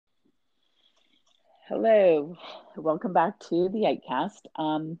Hello, welcome back to the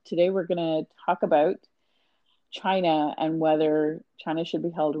ITCast. Today we're going to talk about China and whether China should be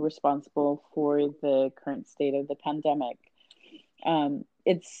held responsible for the current state of the pandemic.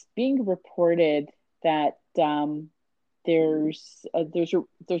 It's being reported that there's a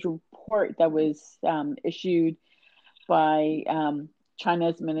report that was issued by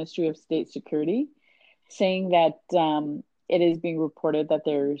China's Ministry of State Security, saying that it is being reported that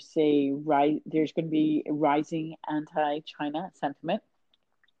there's going to be a rising anti-China sentiment,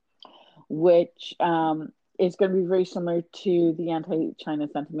 which is going to be very similar to the anti-China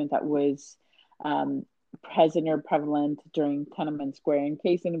sentiment that was present or prevalent during Tiananmen Square. In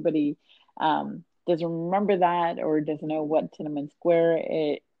case anybody doesn't remember that or doesn't know what Tiananmen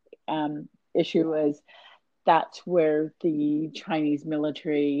Square issue was, that's where the Chinese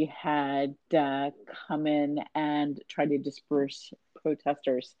military had come in and tried to disperse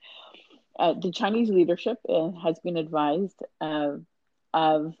protesters. The Chinese leadership has been advised of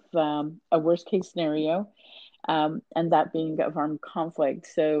a worst case scenario, and that being of armed conflict.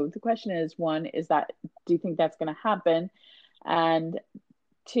 So the question is, one, do you think that's going to happen? And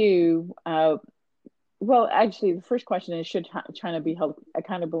two, well, actually, the first question is, should China be held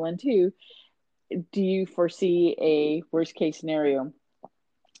accountable? And two, do you foresee a worst case scenario?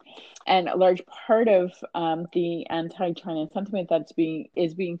 And a large part of the anti-China sentiment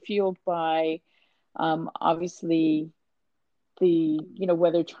is being fueled by obviously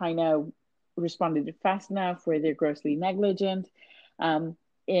whether China responded fast enough, where they're grossly negligent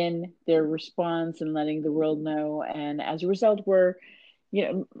in their response and letting the world know, and as a result,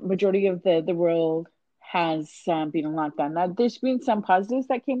 majority of the world has been in lockdown. Now, there's been some positives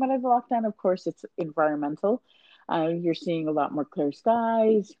that came out of the lockdown. Of course, it's environmental. You're seeing a lot more clear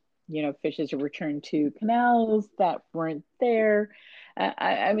skies. Fishes have returned to canals that weren't there.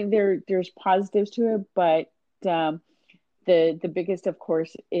 I mean, there's positives to it, but the biggest, of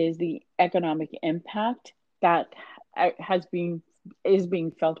course, is the economic impact that is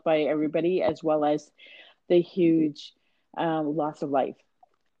being felt by everybody, as well as the huge loss of life.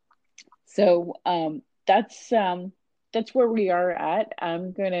 So that's where we are at.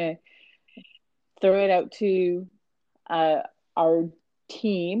 I'm gonna throw it out to our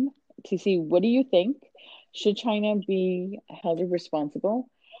team to see, what do you think? Should China be held responsible?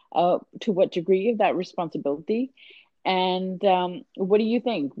 To what degree of that responsibility? And what do you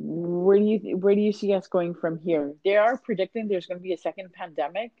think? Where do you see us going from here? They are predicting there's going to be a second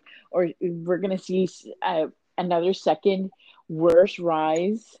pandemic, or we're going to see another second worse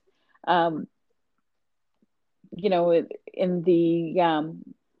rise. Um, in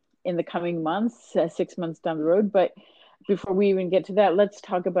the coming months, 6 months down the road. But before we even get to that, let's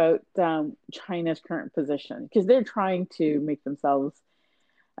talk about China's current position, because they're trying to make themselves.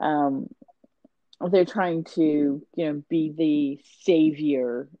 They're trying to, be the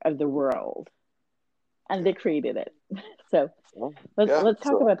savior of the world, and they created it. So Yeah. let's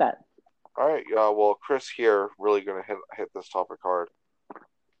talk So, about that. all right. Well, Chris here really gonna hit this topic hard.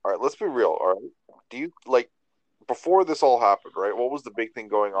 All right. Let's be real. All right. Do you like before this all happened? Right. What was the big thing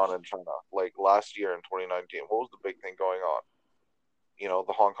going on in China? Like last year in 2019, what was the big thing going on?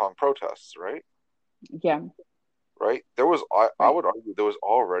 The Hong Kong protests. Right. Yeah, Right. I right. would argue there was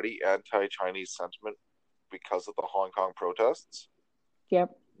already anti-Chinese sentiment because of the Hong Kong protests.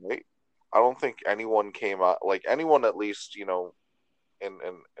 Yep. Right. I don't think anyone came out like anyone at least in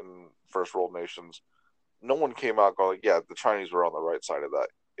first world nations, no one came out going, yeah, the Chinese were on the right side of that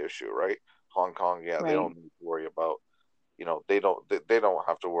issue, right? Hong Kong, yeah, they Right. don't need to worry about, they don't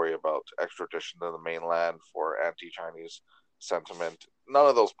have to worry about extradition to the mainland for anti-Chinese sentiment. None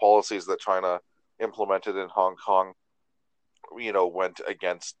of those policies that China implemented in Hong Kong, went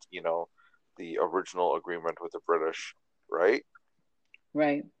against, the original agreement with the British, right?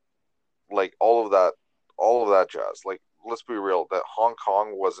 Right. Like all of that jazz. Like, let's be real, that Hong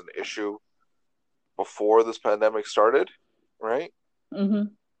Kong was an issue before this pandemic started, right?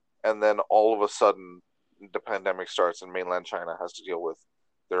 Mm-hmm. And then all of a sudden, the pandemic starts and mainland China has to deal with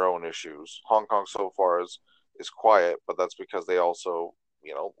their own issues. Hong Kong so far is quiet, but that's because they also,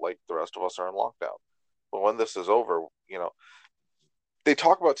 like the rest of us, are in lockdown. But when this is over, they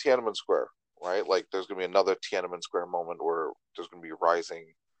talk about Tiananmen Square, right? Like there's gonna be another Tiananmen Square moment where there's gonna be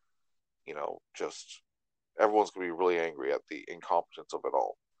rising, just everyone's gonna be really angry at the incompetence of it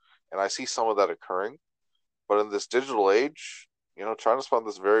all. And I see some of that occurring. But in this digital age, China's found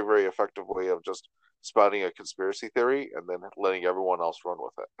this very, very effective way of just spouting a conspiracy theory and then letting everyone else run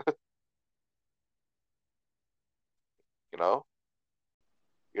with it. You know,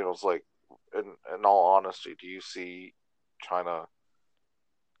 it's like, in all honesty, do you see China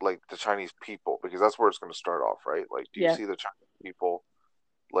like the Chinese people, because that's where it's going to start off, right? Like, do you Yeah. see the Chinese people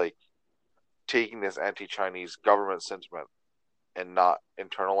like taking this anti-Chinese government sentiment and not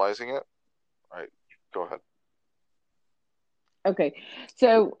internalizing it? Right? Go ahead. Okay.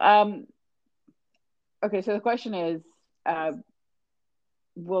 So, okay. So the question is, uh,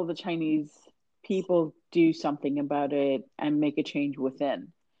 will the Chinese people do something about it and make a change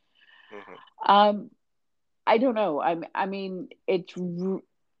within? Hmm. Um, I don't know. I mean,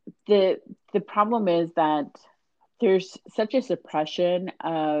 the the problem is that there's such a suppression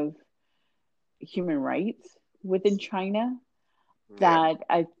of human rights within China Yeah. that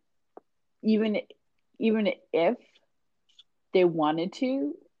I even even if they wanted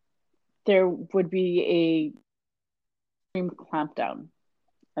to, there would be a extreme clampdown.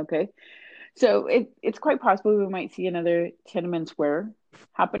 Okay, so it's quite possible we might see another Tiananmen Square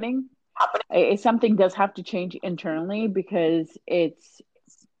happening. Something does have to change internally because it's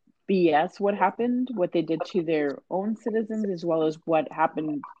BS what happened, what they did to their own citizens, as well as what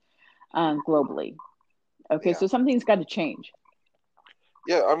happened globally. Okay, Yeah. so something's got to change.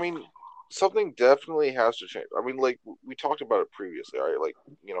 Yeah. I mean, something definitely has to change. I mean, like we talked about it previously, right? Like,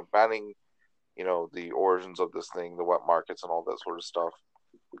 banning, the origins of this thing, the wet markets, and all that sort of stuff.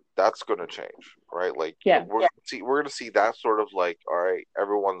 That's going to change, right? Like, Yeah, we're going to see that sort of like, all right,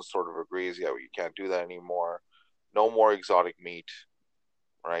 everyone sort of agrees, yeah, you can't do that anymore. No more exotic meat,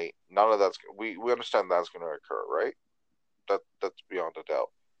 right? None of that's we understand that's going to occur, right? That's beyond a doubt.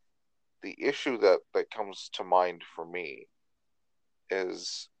 The issue that comes to mind for me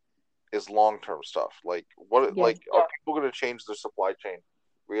is long term stuff. Like, what, yeah. like, are people going to change their supply chain,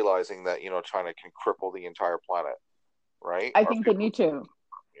 realizing that China can cripple the entire planet, right? I Are think they people, need to.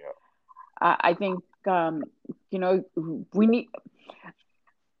 yeah, I think you know we need.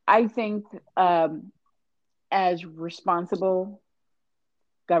 I think as responsible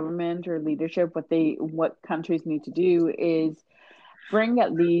government or leadership, what countries need to do is bring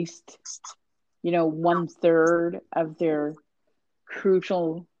at least 1/3 of their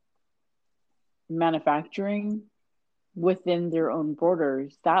crucial manufacturing within their own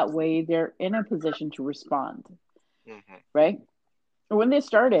borders. That way, they're in a position to respond, hmm, right? When they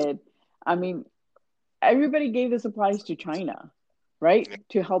started, I mean, everybody gave the supplies to China, right, yeah,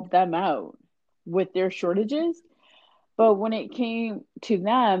 to help them out with their shortages. But when it came to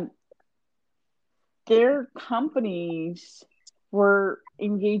them, their companies were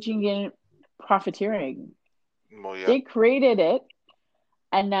engaging in profiteering. well, yeah, They created it,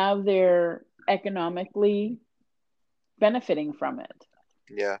 and now they're economically benefiting from it.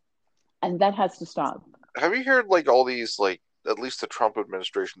 yeah. And that has to stop. Have you heard like all these like at least the Trump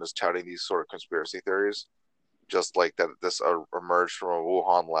administration is touting these sort of conspiracy theories, just like that this emerged from a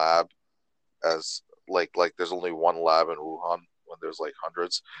Wuhan lab as like there's only one lab in Wuhan when there's like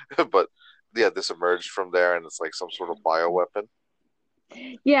hundreds, but yeah, this emerged from there and it's like some sort of bioweapon.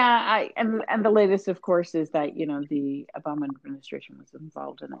 Yeah, and the latest, of course, is that the Obama administration was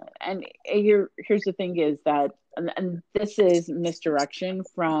involved in it. And here's the thing: is that and this is misdirection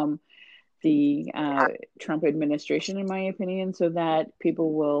from the Trump administration, in my opinion, so that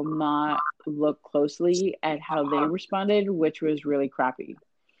people will not look closely at how they responded, which was really crappy.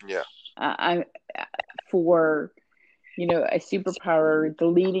 Yeah, I For a superpower, the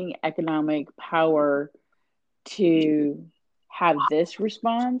leading economic power, to have this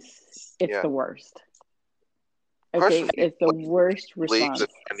response, it's yeah. the worst. Question Okay, for you: it's the like, worst believe the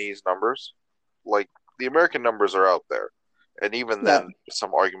response. Chinese numbers, like the American numbers are out there, and even Yeah. then,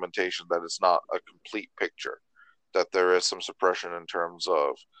 some argumentation that it's not a complete picture, that there is some suppression in terms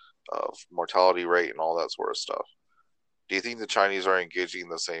of mortality rate and all that sort of stuff. Do you think the Chinese are engaging in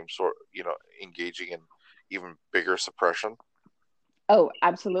the same sort, engaging in even bigger suppression? Oh,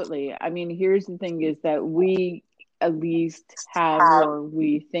 absolutely. I mean, here's the thing: is that we at least have, or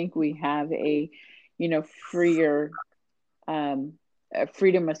we think we have, freer, um,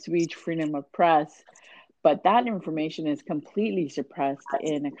 freedom of speech, freedom of press. But that information is completely suppressed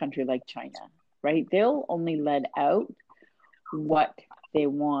in a country like China, right? They'll only let out what they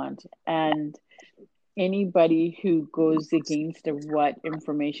want. And anybody who goes against what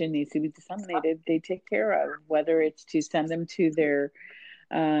information needs to be disseminated, they take care of, whether it's to send them to their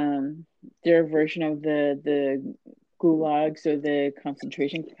version of the gulags or the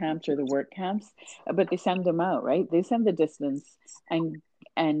concentration camps or the work camps, but they send them out, right? They send the dissidents and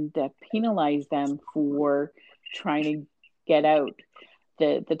penalize them for trying to get out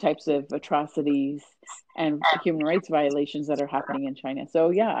the types of atrocities and human rights violations that are happening in China.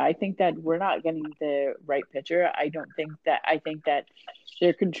 So yeah, I think that we're not getting the right picture. I think that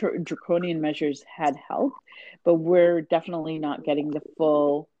their draconian measures had helped, but we're definitely not getting the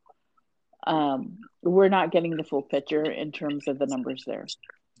full we're not getting the full picture in terms of the numbers there.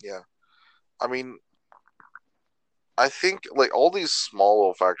 Yeah. I mean, I think like all these small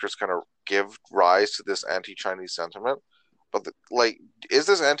little factors kind of give rise to this anti-Chinese sentiment. But like, is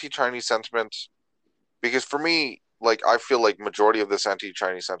this anti-Chinese sentiment? Because for me, like, I feel like majority of this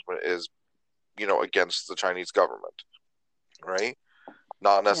anti-Chinese sentiment is, against the Chinese government, right?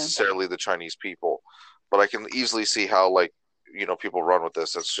 Not Yeah. necessarily the Chinese people. But I can easily see how like, people run with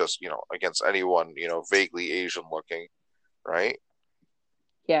this. It's just, against anyone, vaguely Asian looking, right?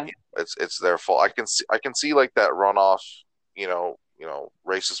 Yeah. It's their fault. I can see like that runoff,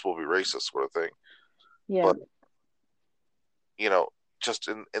 racist will be racist sort of thing. Yeah. But you know, just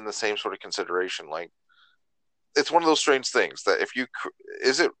in the same sort of consideration, like it's one of those strange things that if you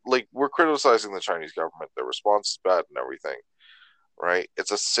is it like we're criticizing the Chinese government, their response is bad and everything, right? It's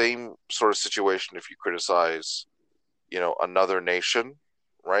the same sort of situation if you criticize, another nation,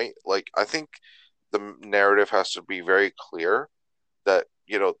 right? Like I think the narrative has to be very clear that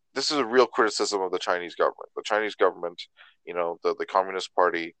this is a real criticism of the Chinese government. The Chinese government, the Communist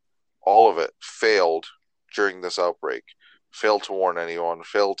Party, all of it failed during this outbreak, failed to warn anyone,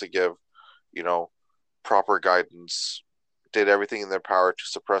 failed to give you know proper guidance, did everything in their power to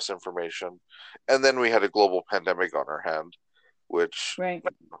suppress information, and then we had a global pandemic on our hand, which Right.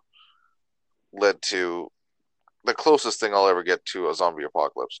 led to the closest thing I'll ever get to a zombie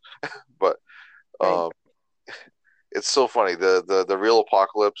apocalypse. But Right. um, it's so funny. The real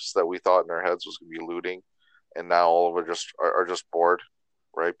apocalypse that we thought in our heads was going to be looting, and now all of it just are just bored,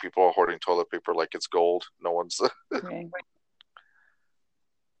 right? People are hoarding toilet paper like it's gold. No one's. Right.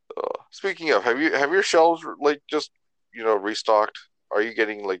 Speaking of, have your shelves like just restocked? Are you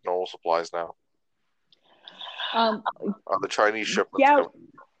getting like normal supplies now? Um, Are the Chinese shipments yeah,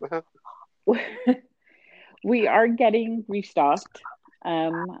 coming? we are getting restocked.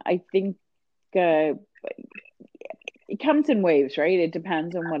 I think uh, it comes in waves, right? It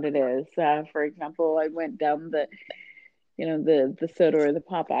depends on what it is. For example, I went down the soda or the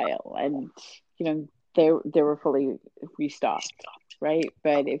pop aisle, and they were fully restocked, right?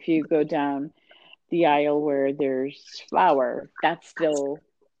 But if you go down the aisle where there's flour, that's still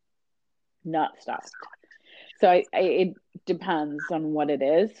not stocked. So it depends on what it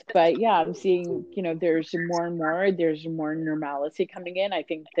is, but yeah, I'm seeing there's more and more. There's more normalcy coming in. I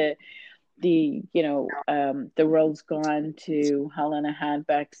think that the world's gone to hell in a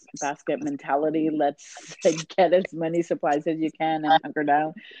basket mentality. Let's get as many supplies as you can and hunker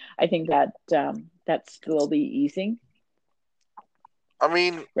down. I think that that's slowly easing, I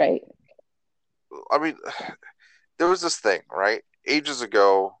mean, right? I mean, there was this thing, right? Ages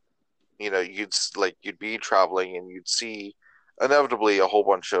ago, you'd be traveling and you'd see inevitably a whole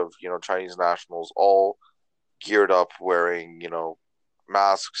bunch of Chinese nationals all geared up, wearing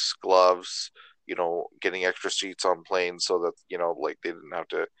masks, gloves, getting extra seats on planes so that like they didn't have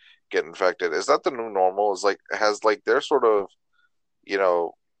to get infected. Is that the new normal? Is like has like their sort of you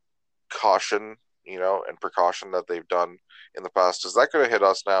know caution, and precaution that they've done in the past? Is that going to hit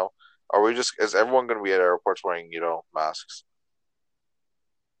us now? Are we just is everyone going to be at airports wearing masks?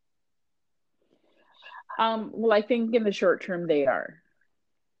 Well, I think in the short term they are.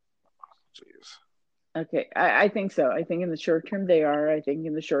 Jeez. Okay, I think so. I think in the short term they are. I think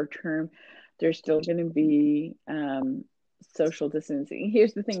in the short term there's still going to be social distancing.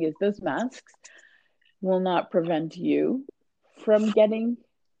 Here's the thing: is those masks will not prevent you from getting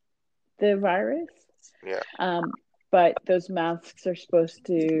the virus. Yeah. Um, but those masks are supposed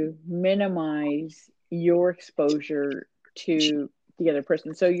to minimize your exposure to the other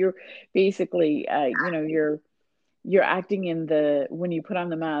person. So you're basically, you're acting in the when you put on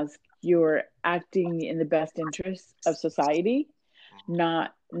the mask, you're acting in the best interest of society,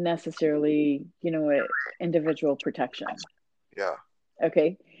 not necessarily, individual protection. Yeah.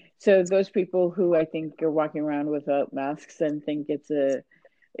 Okay. So those people who I think are walking around without masks and think it's a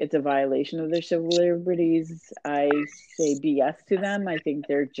violation of their civil liberties, I say BS to them. I think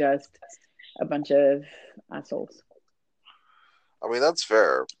they're just a bunch of assholes. I mean that's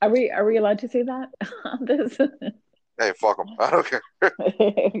fair. Are we allowed to say that on this? Hey, fuck them. I don't care.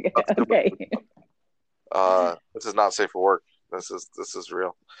 Okay. This is not safe for work. This is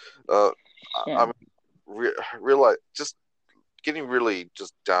real. Uh, I Yeah. mean, realize just getting really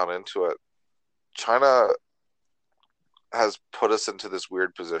just down into it. China has put us into this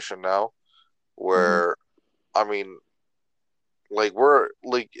weird position now Hmm. where, I mean, like we're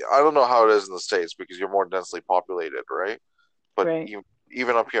like I don't know how it is in the States because you're more densely populated, right? But Right.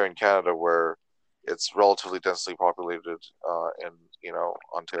 even up here in Canada where it's relatively densely populated in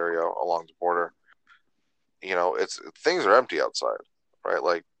Ontario along the border, it's things are empty outside, right?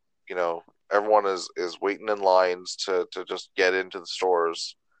 Like everyone is waiting in lines to just get into the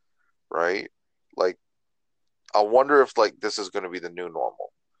stores, right? Like, I wonder if like this is going to be the new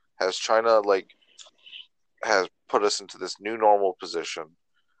normal. Has China like has put us into this new normal position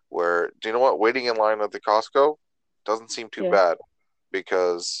where, do you know what, waiting in line at the Costco doesn't seem too Yeah. bad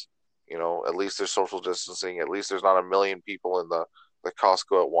because at least there's social distancing. At least there's not a million people in the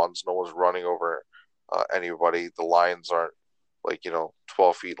Costco at once. No one's running over anybody. The lines aren't like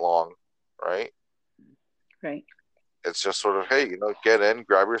 12 feet long, right? Right. It's just sort of, hey, get in,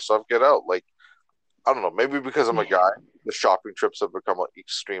 grab your stuff, get out. Like, I don't know, maybe because I'm a guy, the shopping trips have become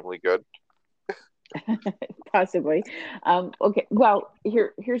extremely good. Possibly. Okay. Well,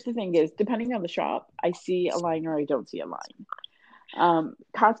 here's the thing: is depending on the shop, I see a line or I don't see a line.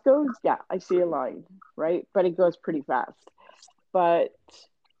 Costco, yeah, I see a line, right? But it goes pretty fast. But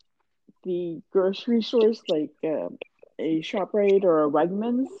the grocery stores, like a ShopRite or a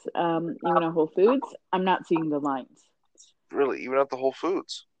Wegmans, even a Whole Foods, I'm not seeing the lines. Really, even at the Whole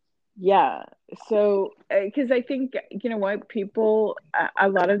Foods. Yeah. So, because I think, you know what, people, a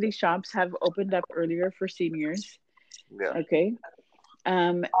lot of these shops have opened up earlier for seniors. Yeah. Okay.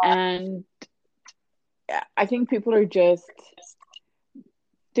 And I think people are just,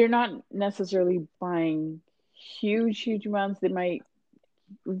 they're not necessarily buying huge amounts.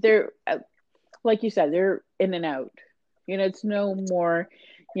 They're, like you said, they're in and out. It's no more,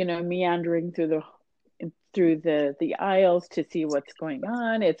 meandering through the aisles to see what's going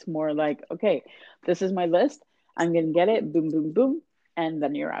on. It's more like, okay, this is my list. I'm gonna get it. Boom, boom, boom, and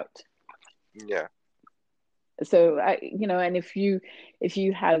then you're out. Yeah. So and if you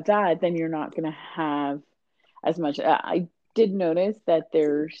have that, then you're not gonna have as much. I did notice that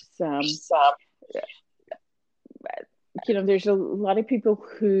there's a lot of people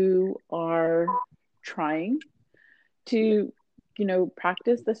who are trying to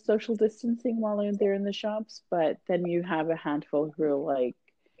practice the social distancing while they're in the shops, but then you have a handful who are like,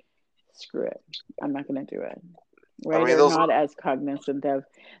 screw it, I'm not going to do it, I right? mean, Or those. not as cognizant of,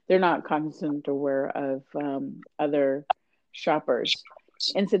 they're not cognizant aware of other shoppers.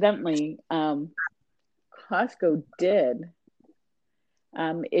 Incidentally, Costco did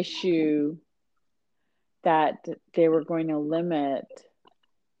issue that they were going to limit,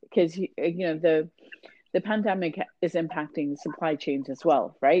 because the pandemic is impacting supply chains as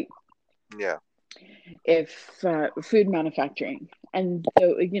well, right? Yeah. If food manufacturing, and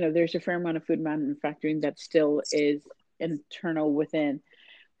so there's a fair amount of food manufacturing that still is internal within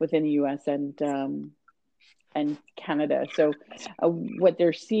the U.S. and Canada. So what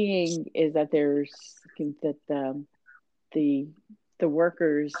they're seeing is that the the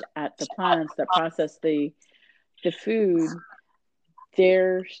workers at the plants that process the food,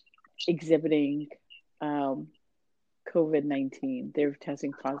 they're exhibiting um, COVID-19. They're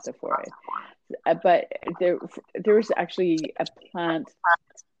testing positive for it. But there was actually a plant,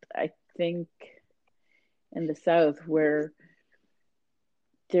 I think, in the south where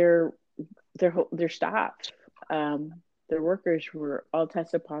their their staff, um, their workers were all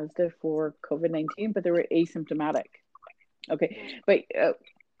tested positive for COVID-19, but they were asymptomatic. Okay, but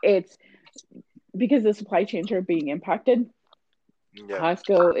it's because the supply chains are being impacted. Yeah.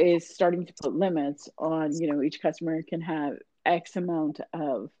 Costco is starting to put limits on, each customer can have X amount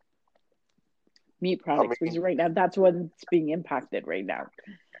of meat I products, because mean, right now that's what's being impacted right now,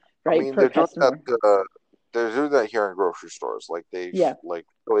 I right? mean, Per they're doing that. customer. They're doing that here in grocery stores. Like they've Yeah, like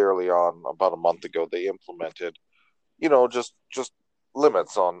really early on, about a month ago, they implemented, just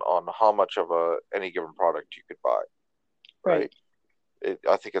limits on how much of any given product you could buy, right, right?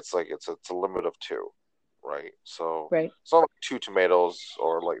 I think it's like it's a limit of two, right? So right, it's not like two tomatoes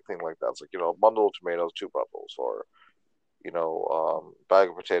or like thing like that. It's like a bundle of tomatoes, two bundles, or bag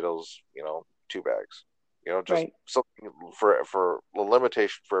of potatoes, two bags. Just right, something for a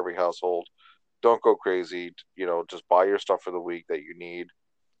limitation for every household. Don't go crazy. Just buy your stuff for the week that you need.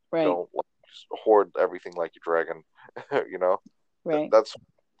 right, Don't like, just hoard everything like your dragon. you know right. that's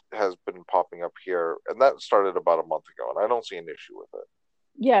has been popping up here, and that started about a month ago, and I don't see an issue with it.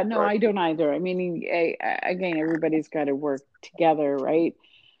 Yeah, no, Right? I don't either. I mean, again, everybody's got to work together, right,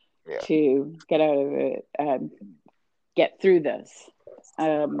 Yeah. to get out of it, get through this.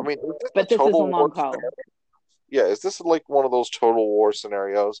 I mean, is this a But this is a total war long haul. scenario? Yeah. Is this like one of those total war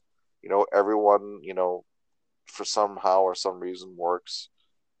scenarios? Everyone, for somehow or some reason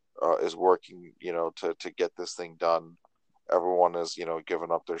is working, to get this thing done. Everyone is,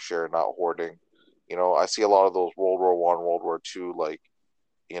 giving up their share, not hoarding. I see a lot of those World War I, World War II, like,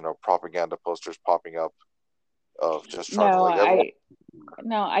 propaganda posters popping up of just trying to No, like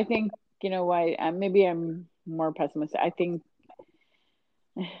everyone. I think, why, maybe I'm more pessimistic. I think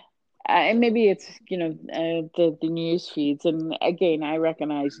and maybe it's the news feeds, and again, I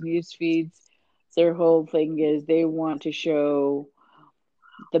recognize news feeds. Their whole thing is they want to show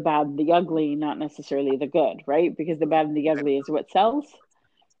the bad and the ugly, not necessarily the good, right? Because the bad and the ugly is what sells,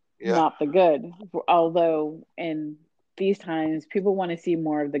 Yeah, not the good. Although in these times, people want to see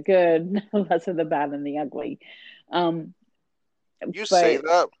more of the good, less of the bad and the ugly. Um, you say but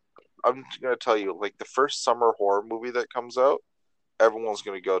that. I'm gonna tell you, like the first summer horror movie that comes out, everyone's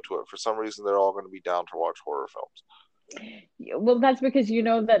gonna go to it. For some reason, they're all gonna be down to watch horror films. well, that's because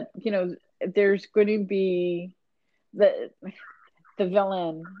there's going to be the the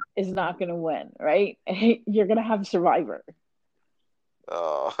villain is not going to win, right? You're going to have Survivor.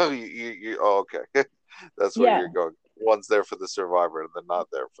 Oh, okay. That's where Yeah, you're going. One's there for the survivor, and then not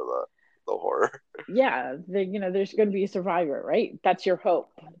there for the horror. yeah. There's going to be a Survivor, right? That's your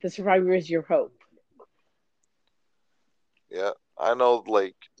hope. The Survivor is your hope. Yeah, I know.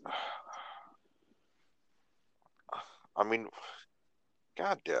 Like, I mean,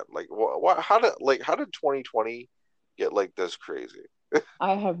 goddamn. Like, what? How did 2020 get like this crazy?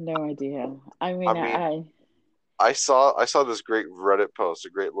 I have no idea. I I mean, mean, I I saw this great Reddit post, a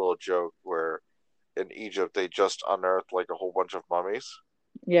great little joke where in Egypt they just unearthed like a whole bunch of mummies,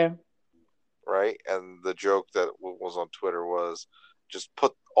 yeah. right? And the joke that was on Twitter was just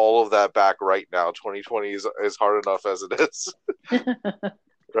put all of that back right now. 2020 is hard enough as it is,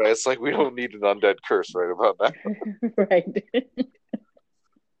 right? It's like we don't need an undead curse right about now. Right.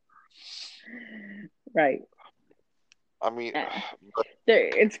 Right. I mean, Uh, but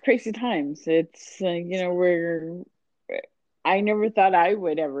it's crazy times. It's we're I never thought I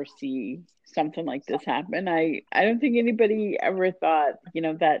would ever see something like this happen. I don't think anybody ever thought,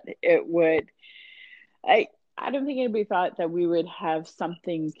 that it would. I I don't think anybody thought that we would have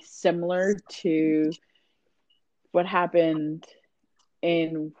something similar to what happened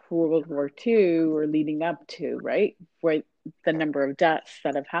in World War II or leading up to, right? Where the number of deaths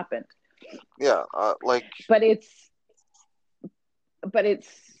that have happened. yeah, But it's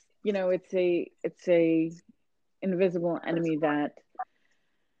it's a invisible enemy that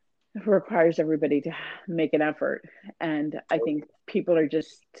requires everybody to make an effort. And I think people are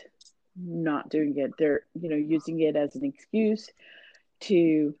just not doing it. They're, using it as an excuse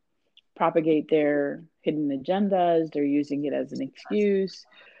to propagate their hidden agendas. They're using it as an excuse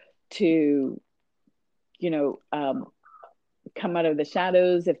to, you know, um, come out of the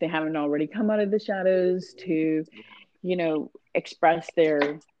shadows if they haven't already come out of the shadows, to, express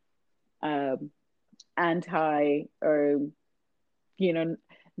their um, anti or, you know,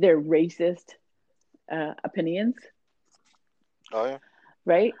 their racist opinions, oh yeah,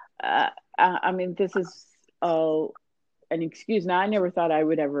 right? I mean, this is all an excuse. Now, I never thought I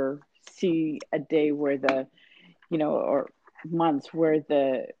would ever see a day where or months where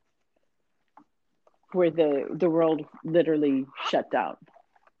the world literally shut down,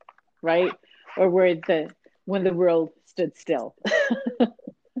 right? Or when the world stood still, yeah,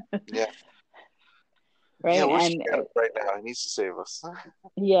 yeah. right? Where's And Shannon right now? He needs to save us.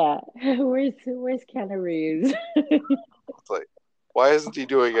 yeah, where's Keanu Reeves? It's like, why isn't he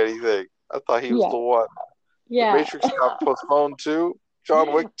doing anything? I thought he was Yeah, the one. The yeah. Matrix got postponed too.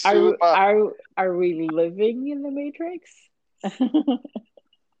 John Wick 2. Are are we living in the Matrix?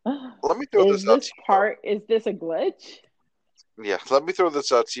 Let me throw this out to you though. Is this a glitch? Yeah, let me throw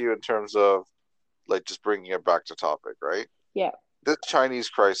this out to you in terms of like just bringing it back to topic, right? Yeah, This Chinese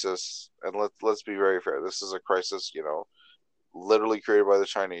crisis, and let's be very fair. This is a crisis, literally created by the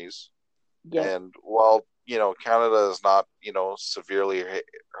Chinese. yeah, And while Canada is not severely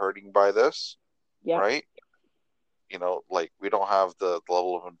hurting by this, yeah, right? Like we don't have the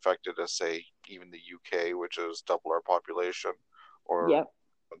level of infected as say even the UK, which is double our population, or yeah.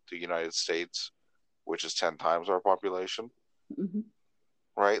 the United States, which is 10 times our population, Hmm.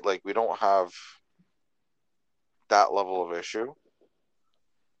 right? Like we don't have that level of issue.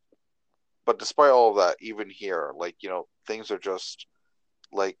 But despite all of that, even here, like things are just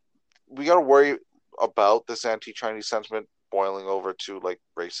like we got to worry about this anti-Chinese sentiment boiling over to like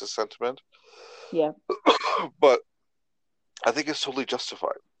racist sentiment, Yeah. but I think it's totally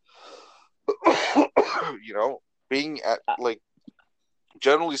justified. you know, being at Uh, like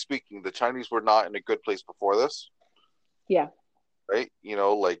generally speaking, the Chinese were not in a good place before this, yeah. right?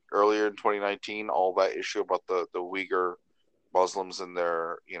 Like earlier in 2019, all that issue about the Uyghur Muslims in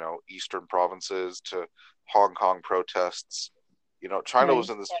their eastern provinces to Hong Kong protests. China Right. was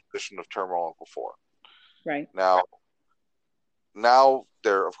in this position of turmoil before. Right. Now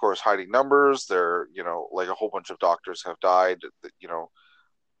they're of course hiding numbers. They're like a whole bunch of doctors have died.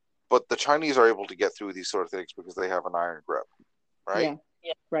 But the Chinese are able to get through these sort of things because they have an iron grip, right?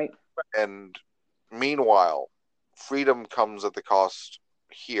 Yeah. Right. And meanwhile, freedom comes at the cost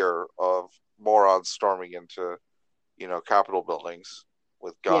here of morons storming into, Capitol buildings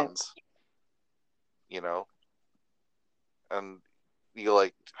with Yeah. guns, you know, and you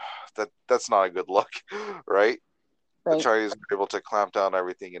like that's not a good look, right? The Right. Chinese are able to clamp down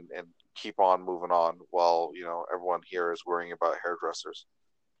everything and keep on moving on while, everyone here is worrying about hairdressers,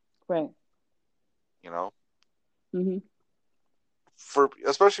 Right. you know? Mm-hmm. For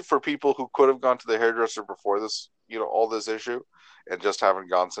especially for people who could have gone to the hairdresser before this, all this issue and just haven't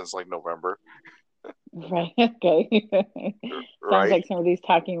gone since like November, Right. Okay. Sounds right? like somebody's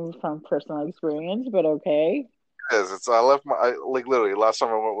talking from personal experience, but okay. It's I left like literally last time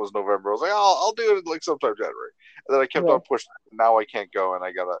I went was November. I was like, oh, I'll do it like sometime January, and then I kept on Right. pushing. Now I can't go, and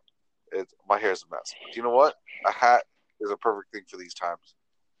I gotta. My hair's a mess. But you know what? A hat is a perfect thing for these times.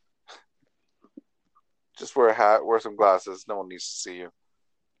 Just wear a hat, wear some glasses. No one needs to see you.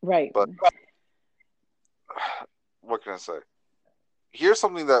 Right. But what can I say? Here's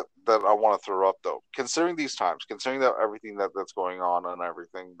something that I want to throw up though. Considering these times, considering that everything that's going on and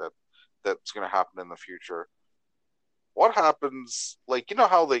everything that's going to happen in the future, what happens? Like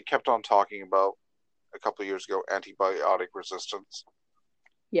how they kept on talking about a couple of years ago antibiotic resistance,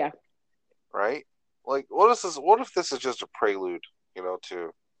 Yeah. right? Like, what is this? What if this is just a prelude,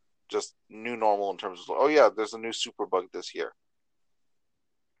 to just new normal in terms of, oh yeah, there's a new superbug this year,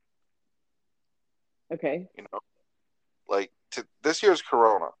 Okay. like this year's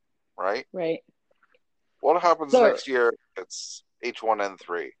Corona, right? Right. What happens So, next year? It's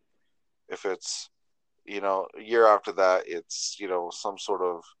H1N3. If it's a year after that, it's some sort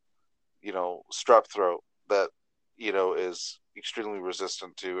of strep throat that is extremely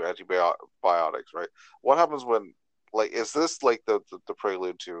resistant to antibiotics, right? What happens when like is this like the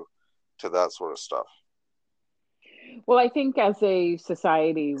prelude to that sort of stuff? well, I think as a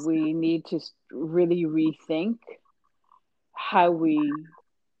society, we need to really rethink how we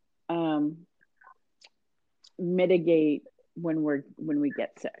um, mitigate when we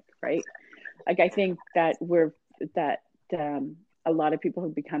get sick, right? Like I think that um, a lot of people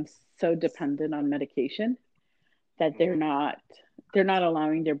have become so dependent on medication that they're not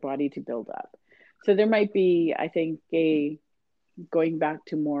allowing their body to build up. So there might be, I think, a going back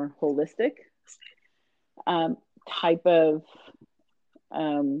to more holistic um, type of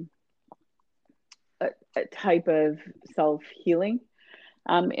um, a type of self healing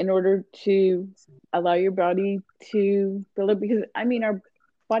in order to allow your body to build up. Because I mean, our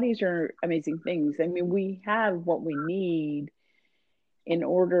bodies are amazing things. I mean, we have what we need in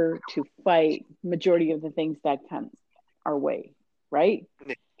order to fight majority of the things that come our way, right?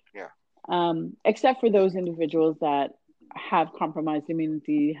 Yeah, Except for those individuals that have compromised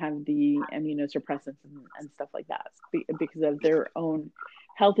immunity, have the immunosuppressants and stuff like that because of their own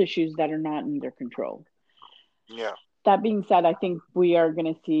health issues that are not in their control. yeah. That being said, I think we are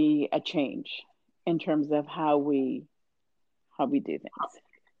going to see a change in terms of how we do things.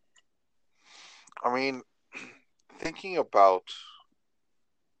 I mean, thinking about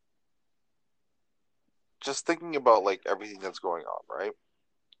thinking about like everything that's going on, right?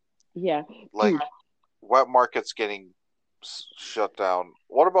 Yeah, Like dude. wet markets getting shut down.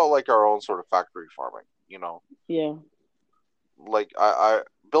 What about like our own sort of factory farming? Yeah, Like I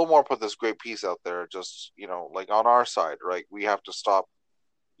Bill Maher put this great piece out there. Just like on our side, right? We have to stop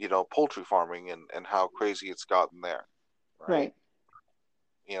poultry farming and how crazy it's gotten there, right? right.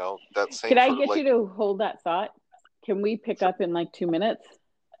 That Could same I sort of get you like, to hold that thought? Can we pick sure, up in like 2 minutes?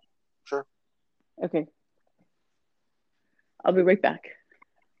 sure, Okay, I'll be right back.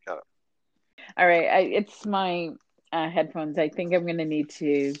 got it. All right, it's my headphones. I think I'm going to need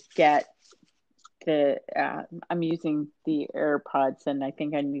to get I'm using the AirPods, and I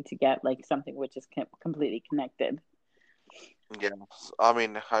think I need to get like something which is completely connected. Yeah, I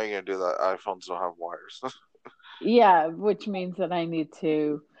mean, how are you gonna do that? iPhones don't have wires. Yeah, which means that I need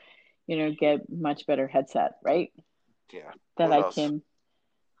to, get much better headset, right? Yeah, That who I knows? can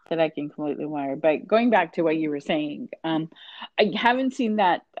that I can completely wire. But going back to what you were saying, I haven't seen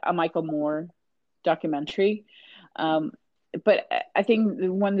that a Michael Moore documentary, um, but I think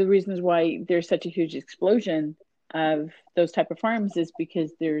one of the reasons why there's such a huge explosion of those type of farms is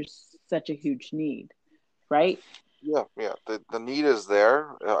because there's such a huge need, right? Yeah, yeah. The need is there.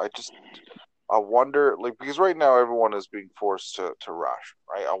 I wonder, like, because right now everyone is being forced to ration,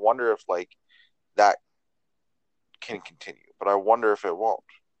 right? I wonder if like that can continue, but I wonder if it won't.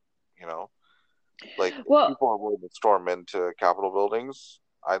 You know, like if Well, people are willing to storm into Capitol buildings,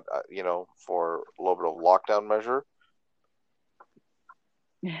 for a little bit of lockdown measure.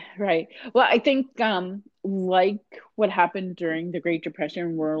 right. Well, I think like what happened during the Great Depression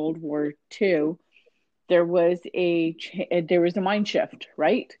and World War II, there was a mind shift,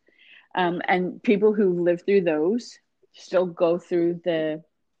 right? And people who live through those still go through the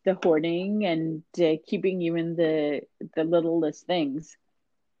hoarding and keeping even the littlest things.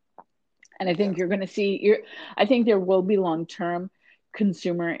 And I Yeah. think you're going to see I think there will be long-term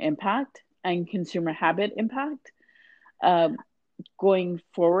consumer impact and consumer habit impact um, going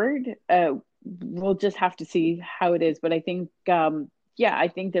forward. We'll just have to see how it is, but I think yeah, I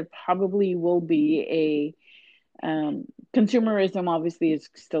think there probably will be consumerism obviously is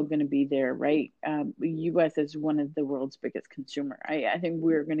still going to be there, right? The US is one of the world's biggest consumer. I think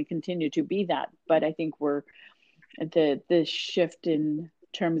we're going to continue to be that, but I think we're the shift in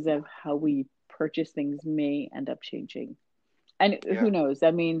terms of how we purchase things may end up changing. And Yeah. who knows?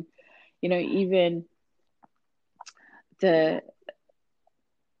 I mean, even the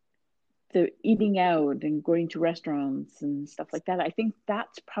the eating out and going to restaurants and stuff like that, I think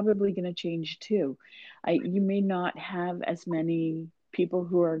that's probably going to change too. You may not have as many people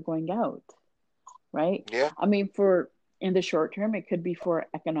who are going out, right? Yeah. I mean, for in the short term, it could be for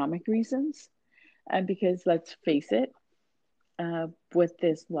economic reasons, because let's face it, with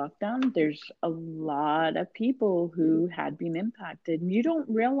this lockdown, there's a lot of people who had been impacted. And you don't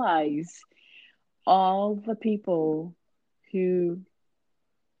realize all the people who,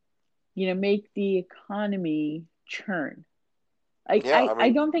 make the economy churn. I, Yeah. I, I I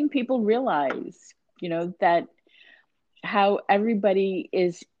mean, don't think people realize, that how everybody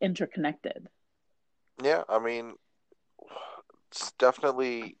is interconnected. yeah. I mean, it's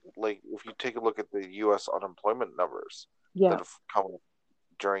definitely like if you take a look at the U.S. unemployment numbers that Yeah. have come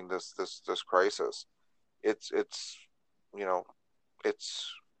during this crisis, it's you know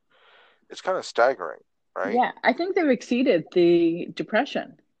it's it's kind of staggering, right? Yeah. I think they've exceeded the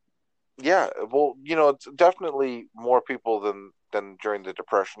depression. Yeah, well, it's definitely more people than during the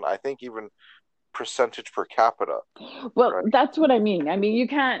Depression. I think even percentage per capita, Well, right? that's what I mean. I mean, you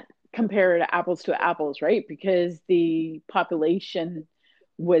can't compare it apples to apples, right? Because the population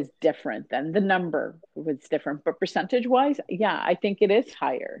was different then the number was different. But percentage wise, yeah, I think it is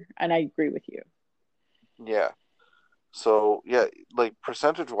higher. And I agree with you. Yeah. So yeah, like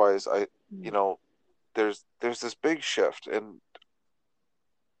percentage wise, you know, there's this big shift, and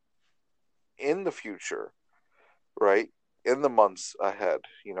in the future, right? In the months ahead,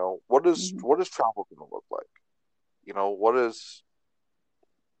 Mhm. what is travel going to look like?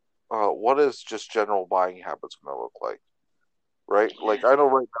 What is just general buying habits going to look like? Right? Like I know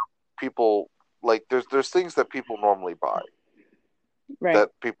right now people like there's things that people normally buy Right.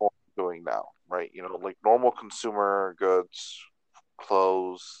 that people are doing now, right? Like normal consumer goods,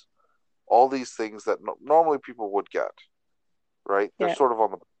 clothes, all these things that normally people would get, right? They're Yeah. sort of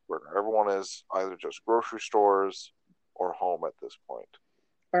on the back burner. Everyone is either just grocery stores or home at this point,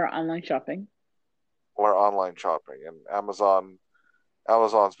 Or online shopping. or online shopping. And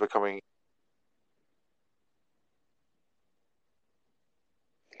Amazon's becoming,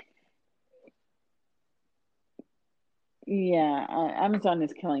 Yeah. Amazon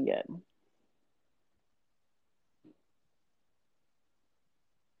is killing it.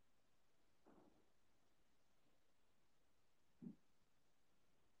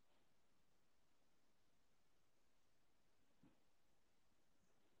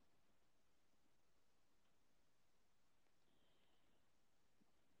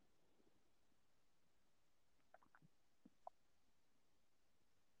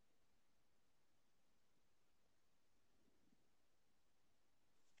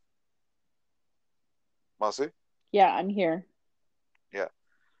 Muzzy. Yeah, I'm here. Yeah.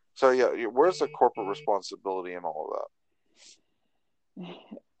 So yeah, where's the corporate responsibility in all of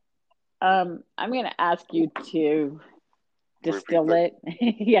I'm going to ask you to that? Repeat distill that.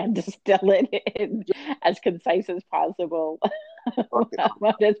 it. Yeah, distill it in as concise as possible. Okay.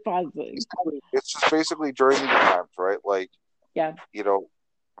 What is possible? It's just basically during these times, right? Like, Yeah. you know,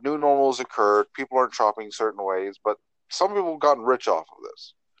 new normals occurred. People aren't shopping certain ways, but some people have gotten rich off of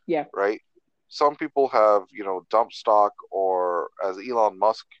this, Yeah. right? Some people have, dump stock, or as Elon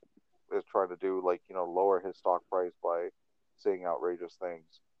Musk is trying to do, like, lower his stock price by saying outrageous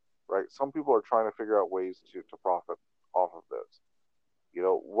things, right? Some people are trying to figure out ways to profit off of this.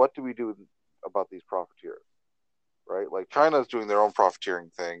 What do we do about these profiteers, right? Like China's doing their own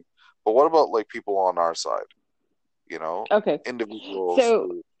profiteering thing, but what about like people on our side, you know, Okay. individuals So,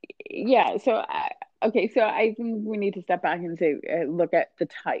 who, yeah. Okay. So I think we need to step back and say, look at the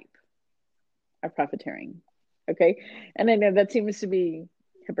type of profiteering. Okay. And I know that seems to be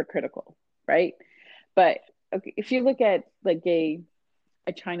hypocritical, right? But okay, if you look at like a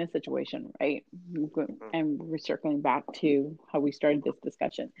a China situation, right? Mm. And we're circling back to how we started this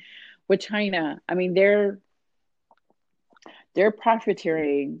discussion with China. I mean, they're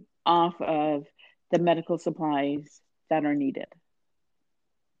profiteering off of the medical supplies that are needed.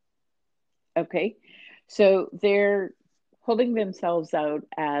 Okay, so they're holding themselves out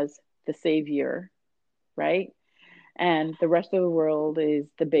as the savior, right? And the rest of the world is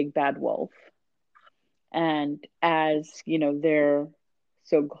the big bad wolf. And as you know, their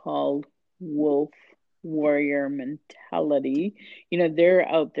so-called wolf warrior mentality, they're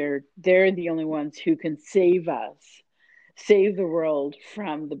out there, they're the only ones who can save us, save the world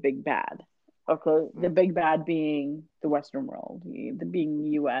from the big bad. Okay, the Mm. big bad being the Western world, the being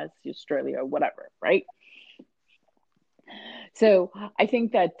US, Australia, whatever, right? So I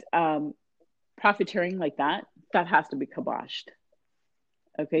think that profiteering like that has to be kiboshed.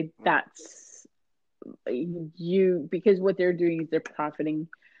 Okay, Mm. that's you, because what they're doing is they're profiting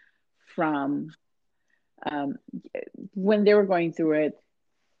from um, when they were going through it,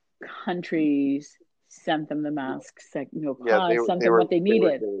 countries sent them the masks at no Yeah, cost, sent they them were what they they were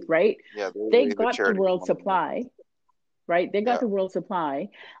needed, doing, right? yeah, they were They doing the got the charity world economy. supply, right? They got Yeah. the world supply.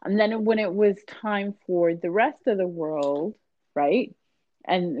 And then when it was time for the rest of the world, right?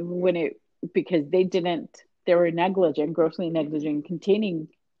 And Mm. when it, because they were negligent, grossly negligent, containing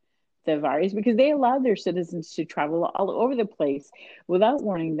the virus, because they allowed their citizens to travel all over the place without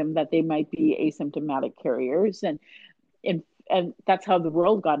warning them that they might be asymptomatic carriers. And that's how the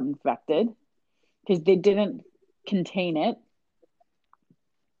world got infected, because they didn't contain it.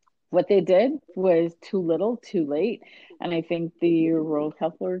 What they did was too little, too late. And I think the World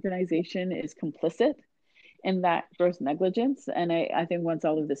Health Organization is complicit in that gross negligence. And I think once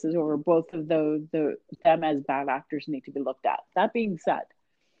all of this is over, both of them as bad actors need to be looked at. That being said,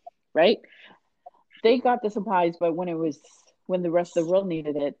 right? They Mhm. got the supplies, but when the rest of the world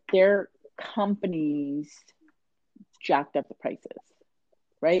needed it, their companies jacked up the prices,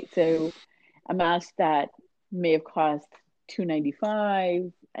 right? So a mask that may have cost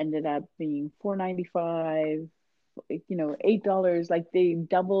 $2.95 ended up being $4.95, $8. Like they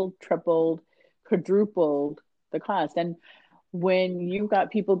doubled, tripled, quadrupled the cost. And when you've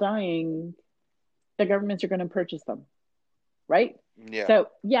got people dying, the governments are going to purchase them, right? Yeah. So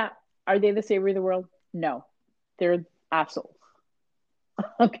yeah, are they the savior of the world? No, they're assholes.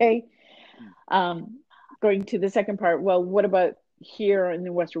 Okay. Mm. Um, Going to the second part, well, what about here in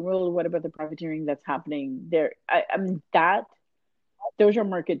the Western world? What about the profiteering that's happening there? I mean, those are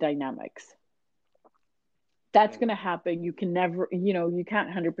market dynamics. That's going to Mhm. happen. You can never, you can't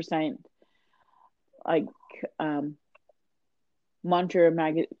 100% like um, monitor or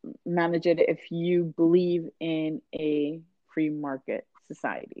manage it if you believe in a free market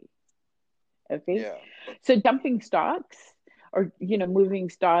society. Okay, Yeah. so dumping stocks, or moving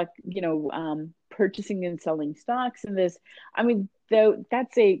stock, purchasing and selling stocks in this, I mean, though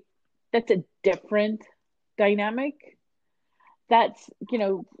that's a different dynamic. That's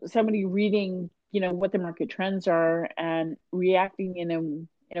somebody reading what the market trends are and reacting in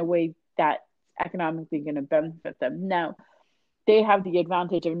a way that's economically going to benefit them. Now they have the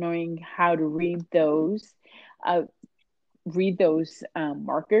advantage of knowing how to uh, read those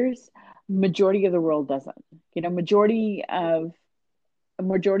markers. Majority of the world doesn't. Majority of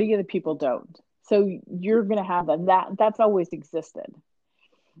the people don't. So you're going to have them. That's always existed.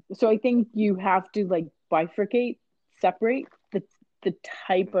 So I think you have to like bifurcate, separate the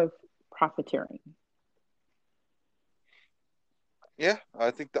type Mhm. of profiteering. Yeah,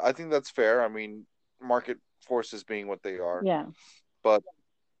 I think that's fair. I mean, market forces being what they are, Yeah. but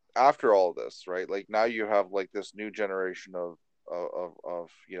after all this, right? Like now you have like this new generation of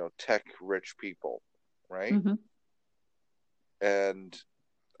tech rich people, right? Mm-hmm. And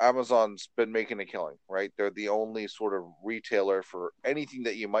Amazon's been making a killing, right? They're the only sort of retailer for anything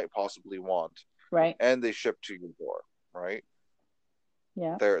that you might possibly want, Right. and they ship to your door, right?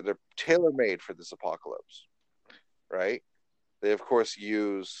 Yeah. They're tailor made for this apocalypse, right? They of course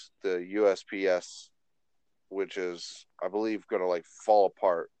use the USPS, which is I believe going to like fall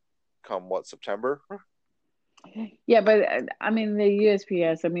apart come what September. Yeah, but I mean the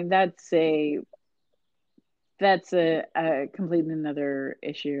USPS. I mean that's a completely another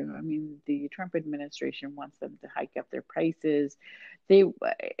issue. I mean the Trump administration wants them to hike up their prices. They,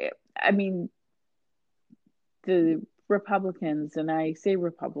 I mean the Republicans, and I say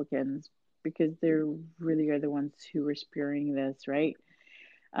Republicans because they're really are the ones who are spearing this, right?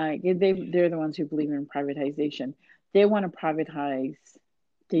 They're the ones who believe in privatization. They want to privatize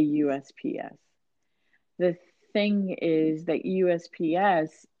the USPS. The thing is that USPS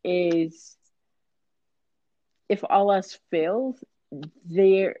is, if all else fails,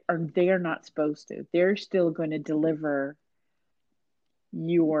 they are not supposed to. They're still going to deliver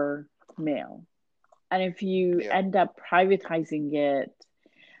your mail. And if you Yeah. end up privatizing it,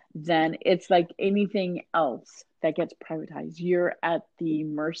 then it's like anything else that gets privatized. You're at the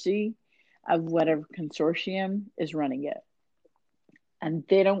mercy of whatever consortium is running it. And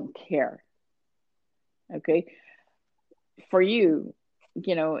they don't care. Okay. For you,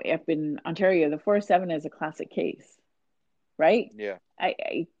 up in Ontario, the 407 is a classic case, right? Yeah.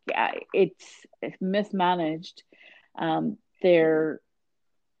 It's mismanaged. They're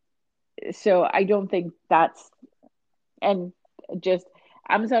so I don't think that's and just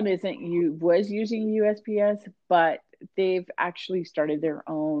Amazon isn't you was using USPS, but they've actually started their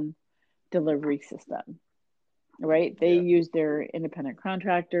own delivery system, right? They Yeah. use their independent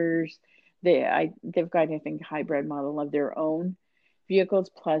contractors. They've got, I think, a hybrid model of their own vehicles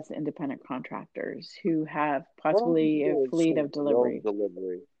plus independent contractors who have What happened to possibly a the fleet sort of of drone delivery.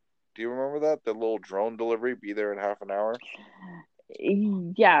 delivery? Do you remember that? The little drone delivery, be there in half an hour?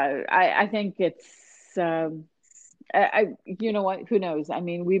 Yeah, I think it's you know what? Who knows? I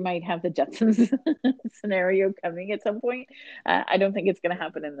mean, we might have the Jetsons scenario coming at some point. I don't think it's going to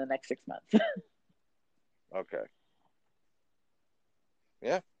happen in the next 6 months. Okay.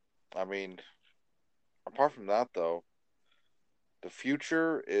 Yeah. I mean, apart from that though, the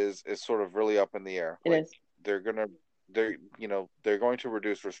future is sort of really up in the air. It Like is. they're gonna they're going to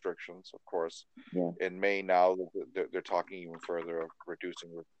reduce restrictions, of course. Yeah. In May now they're talking even further of reducing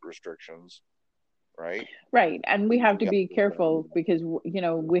restrictions, right? Right. And we have We to got be careful because,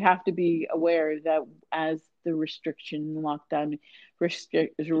 we have to be aware that as the restriction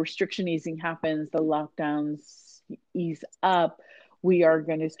easing happens, the lockdowns ease up, we are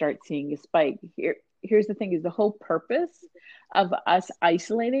going to start seeing a spike. Here's the thing is the whole purpose of us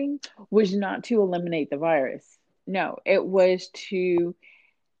isolating was not to eliminate the virus. No, it was to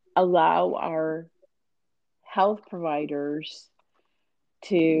allow our health providers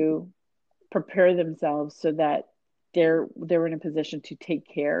to prepare themselves so that they're in a position to take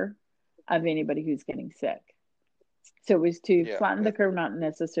care of anybody who's getting sick. So it was to yeah, flatten the curve, not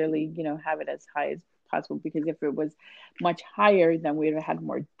necessarily, have it as high as possible, because if it was much higher, then we'd have had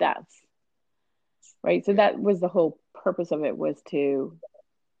more deaths, right? So yeah, that was the whole purpose of it, was to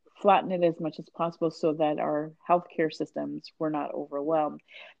flatten it as much as possible so that our healthcare systems were not overwhelmed.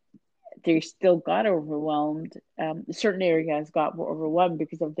 They still got overwhelmed. Certain areas got overwhelmed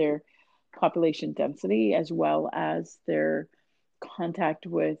because of their population density as well as their contact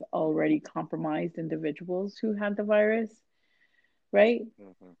with already compromised individuals who had the virus, right?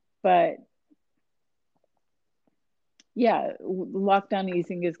 hmm But yeah, lockdown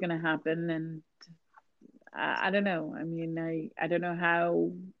easing is going to happen, and I don't know. I mean, I don't know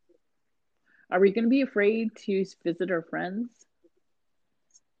how. Are we going to be afraid to visit our friends?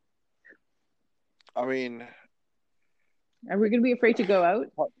 I mean, Are we going to be afraid to go out?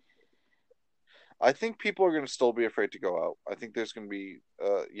 I think people are going to still be afraid to go out. I think there's going to be,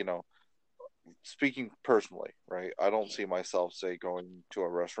 speaking personally, right? I don't see myself, say, going to a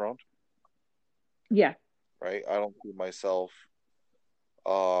restaurant, Yeah, right? I don't see myself.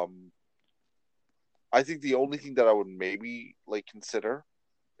 Um, I think the only thing that I would maybe like consider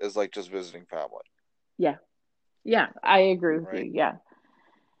is like just visiting family, yeah, yeah. I agree with right? you. Yeah.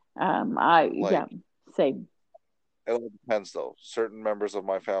 I Like yeah, same. it all depends though. Certain members of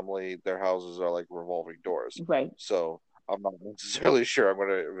my family, their houses are like revolving doors, Right, so I'm not necessarily sure I'm going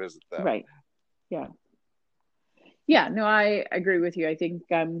to visit them. right. Yeah. Yeah, no, I agree with you. I think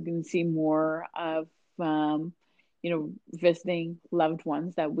I'm going to see more of, visiting loved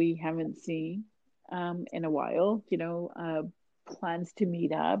ones that we haven't seen in a while. Plans to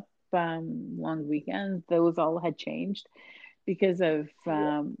meet up, long weekends, those all had changed because of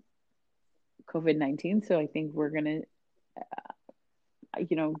Yeah. COVID-19. So I think we're going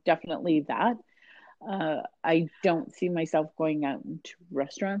to, definitely that. I don't see myself going out into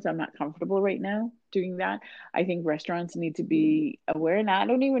restaurants. I'm not comfortable right now doing that. I think restaurants need to be aware, and I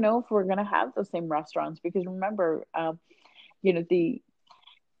don't even know if we're going to have those same restaurants because remember, the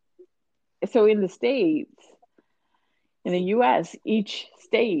so in the states, in the U.S., each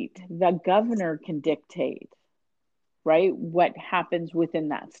state, the governor can dictate, right, what happens within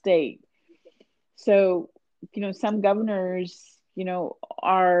that state. So, some governors,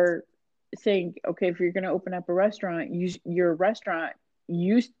 are saying, okay, if you're going to open up a restaurant, your restaurant,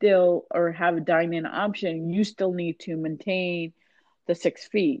 you still, or have a dine-in option, you still need to maintain the 6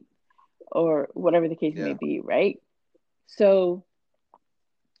 feet or whatever the case may Yeah. be, right? So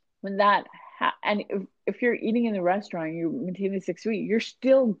when that and if you're eating in the restaurant, you're maintaining 6 feet, you're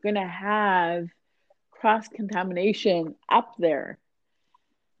still going to have cross contamination up there,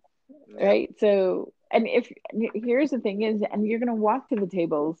 Yeah. right? So, and if here's the thing is, and you're going to walk to the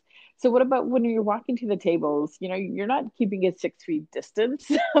tables. So, what about when you're walking to the tables? You're not keeping a 6 feet distance.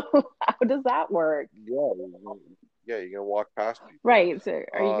 So, how does that work? Yeah. Yeah. You're gonna walk past people. Right. So,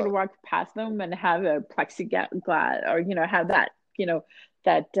 are you going Uh, to walk past them and have a plexiglass, or have that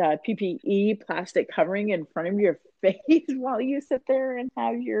PPE plastic covering in front of your face while you sit there and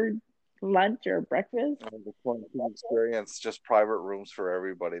have your lunch or breakfast? the quarantine experience, just private rooms for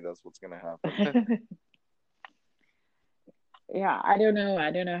everybody. That's what's gonna happen. Yeah, I don't know.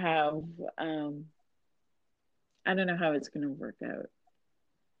 Um I don't know how it's going to work out.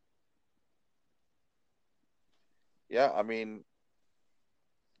 Yeah. I mean,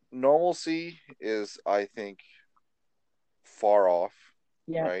 normalcy is, I think, far off,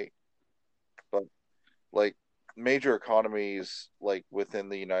 Yeah. right? But like major economies like within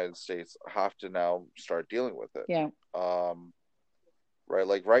the United States have to now start dealing with it. Yeah. Um, right?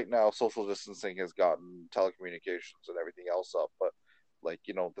 Like right now, social distancing has gotten telecommunications and everything else up, but like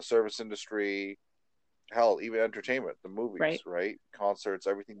the service industry, hell, even entertainment, the movies, Right. right? Concerts,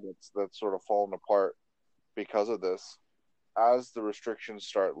 everything that's sort of fallen apart because of this. As the restrictions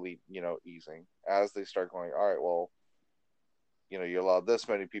start easing, as they start going, all right, well, you're allowed this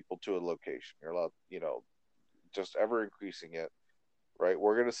many people to a location. You're allowed, just ever increasing it, right?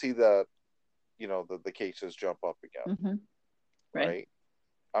 We're going to see that, the cases jump up again, Mm-hmm. Right. right?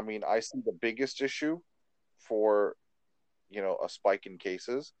 I mean, I see the biggest issue for, a spike in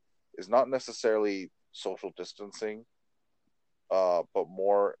cases is not necessarily social distancing, but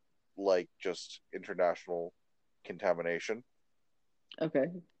more like just international contamination, Okay.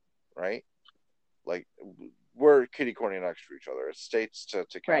 right? Like we're kitty corner next to each other. It's states to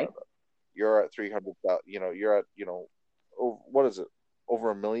Right. Canada. You're at 300,000, you're at, what is it? Over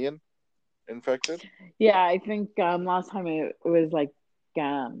a million infected? Yeah, I think last time it was like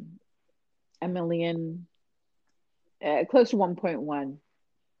um a million, close to 1.1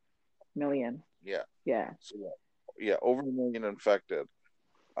 million. Yeah. Yeah. So yeah, over a million infected.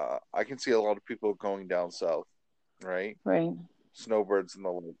 I can see a lot of people going down south, right? Right. Snowbirds and the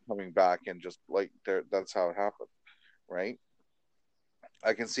like coming back and just like that's how it happened, right?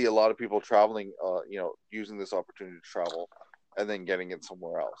 I can see a lot of people traveling, using this opportunity to travel and then getting it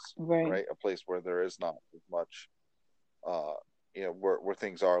somewhere else, Right. right? A place where there is not as much, uh, where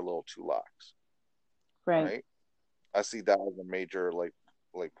things are a little too lax, Right. right? I see that as a major like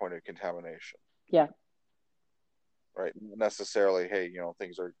point of contamination, Yeah. right? Not necessarily, hey,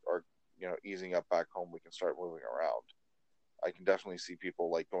 things are easing up back home. We can start moving around. I can definitely see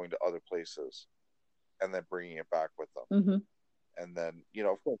people like going to other places and then bringing it back with them, Mm-hmm. and then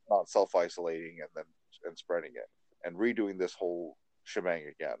of course not self isolating and then and spreading it and redoing this whole shebang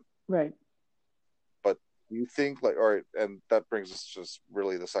again. Right. But you think like, all right, and that brings us just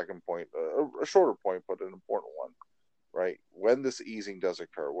really the second point, a shorter point but an important one, right? When this easing does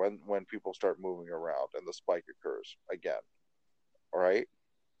occur, when people start moving around and the spike occurs again, all right,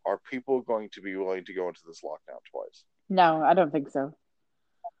 are people going to be willing to go into this lockdown twice? No, I don't think so.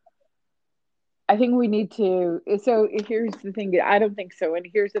 I think we need to. So here's the thing. I don't think so. And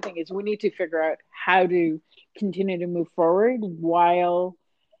here's the thing: is we need to figure out how to continue to move forward while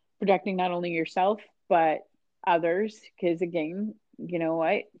protecting not only yourself but others. Because again, you know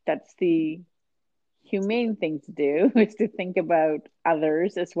what? That's the humane thing to do is to think about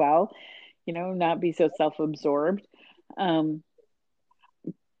others as well. Not be so self-absorbed. Um,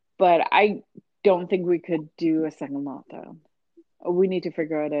 but I don't think we could do a second lockdown. We need to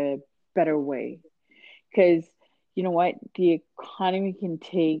figure out a better way because you know what? The economy can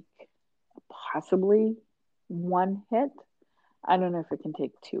take possibly one hit. I don't know if it can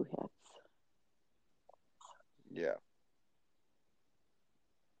take two hits. Yeah,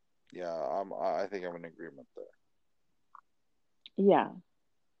 yeah, I think I'm in agreement there. Yeah.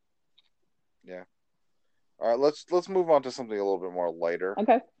 Yeah. All right, let's move on to something a little bit more lighter.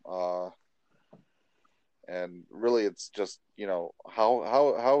 Okay. Uh, and really, it's just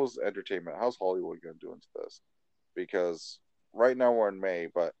how's entertainment, how's Hollywood going to do into this? Because right now we're in May,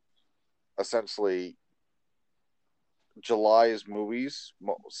 but essentially July's movies,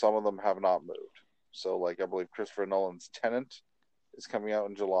 some of them have not moved. So, like I believe Christopher Nolan's Tenant is coming out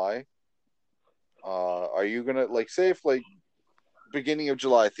in July. Are you gonna like say if like beginning of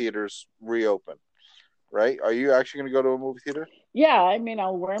July theaters reopen, right? Are you actually gonna go to a movie theater? Yeah. I mean,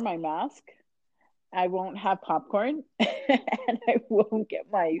 I'll wear my mask. I won't have popcorn and I won't get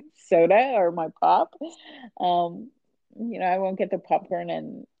my soda or my pop. Um, I won't get the popcorn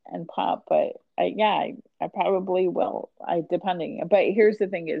and pop, but yeah, I probably will. Depending. But here's the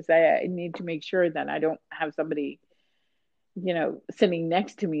thing is I need to make sure that I don't have somebody sitting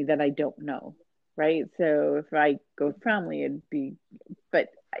next to me that I don't know, right? So if I go with family, it'd be, but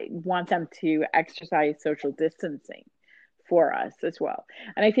I want them to exercise social distancing for us as well.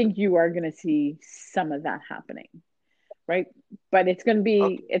 And I think you are going to see some of that happening, right? But Okay. it's going to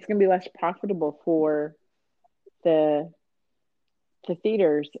be less profitable for the the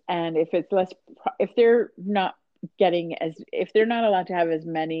theaters, and if they're not if they're not allowed to have as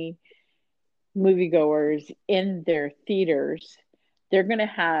many moviegoers in their theaters, they're going to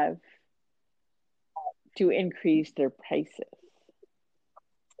have to increase their prices.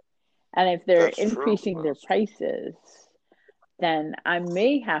 And if they're That's true. increasing their That's true. prices, then I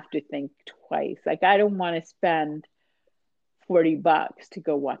may have to think twice. Like, I don't want to spend $40 to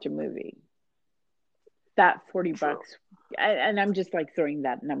go watch a movie. That 40 True. bucks, and I'm just like throwing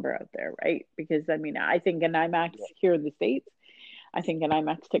that number out there, right? Because I mean, I think an IMAX Yeah. here in the States, I think an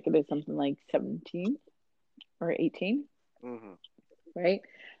IMAX ticket is something like 17 or 18, Hmm. right?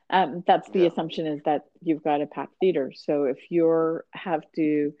 That's the Yeah. assumption, is that you've got a packed theater. So if you have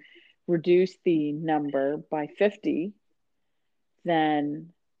to reduce the number by 50,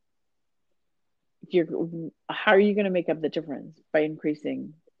 then you're how are you going to make up the difference by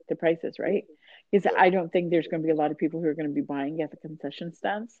increasing the prices, right? Because Yeah. I don't think there's going to be a lot of people who are going to be buying at the concession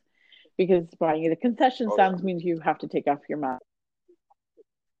stands, because buying at the concession Oh stands yeah. means you have to take off your mask,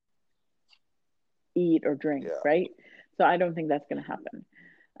 eat or drink, Yeah. right? So I don't think that's going to happen.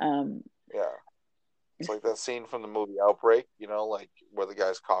 Um, Yeah. It's like that scene from the movie Outbreak, like where the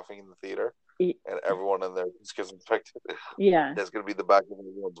guy's coughing in the theater and everyone in there just gets infected. yeah, That's gonna be the back of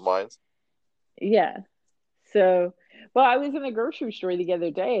everyone's minds. yeah. So, well, I was in a grocery store the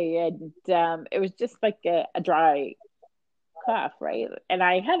other day, and it was just like a dry cough, right? And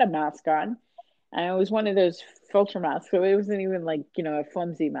I had a mask on, and it was one of those filter masks, so it wasn't even like, a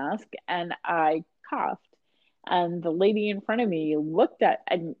flimsy mask. And I coughed, and the lady in front of me looked at,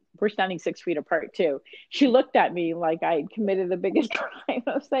 and we're standing 6 feet apart too. She looked at me like I had committed the biggest crime.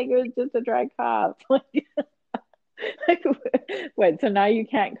 I was like, it was just a dry cough. Like, what? So now you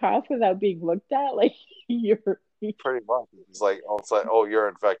can't cough without being looked at? Like, you're, Pretty much. It's like, oh, you're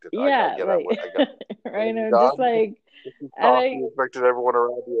infected. I gotta yeah, get out. like, I got. right? Are you I'm just done? like, If you and cough, I, you infected everyone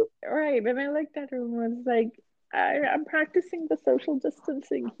around you. right. And I looked at her and was like, I'm practicing the social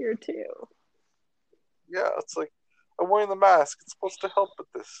distancing here too. Yeah, it's like I'm wearing the mask. It's supposed to help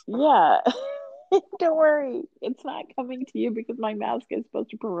with this. Yeah. Don't worry. It's not coming to you because my mask is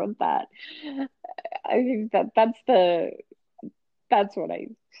supposed to prevent that. I think that's what I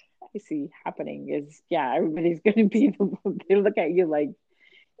see happening is, yeah, everybody's gonna be they look at you like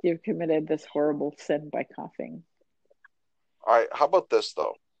you've committed this horrible sin by coughing. All right, how about this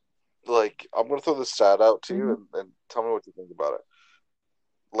though? Like, I'm gonna throw this stat out to you Hmm. and tell me what you think about it.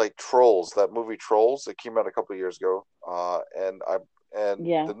 Like Trolls, that movie Trolls, it came out a couple of years ago, and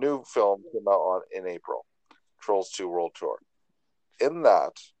Yeah. the new film came out on in April. Trolls 2 World Tour. In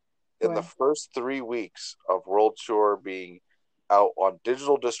that, in the Right. first 3 weeks of World Tour being out on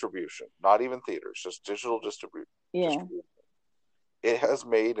digital distribution, not even theaters, just digital Yeah. distribution, it has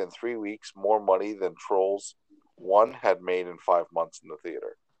made in 3 weeks more money than Trolls 1 had made in 5 months in the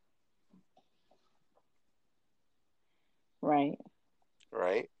theater. Right.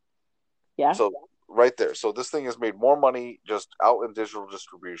 Right? Yeah. So right there. So this thing has made more money just out in digital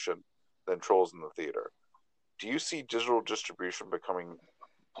distribution than Trolls in the theater. Do you see digital distribution becoming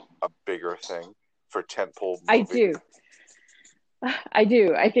a bigger thing for tentpole I movies? do. I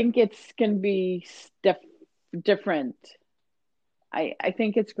do. I think it's going to be different. I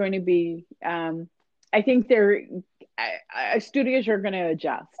think it's going to be. I think studios are going to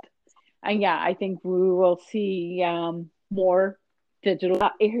adjust, and yeah, I think we will see more digital.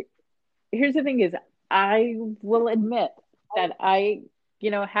 Here's the thing: is I will admit that I,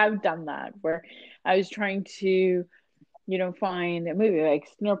 have done that where I was trying to, find a movie like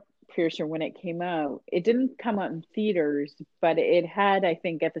Snowpiercer when it came out. It didn't come out in theaters, but it had, I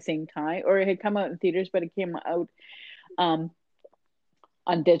think, at the same time, or it had come out in theaters, but it came out um,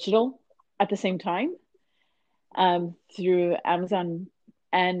 on digital at the same time through Amazon.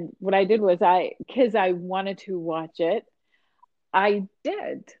 And what I did was because I wanted to watch it, I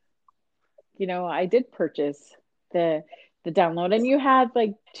did. I did purchase the the download, and you had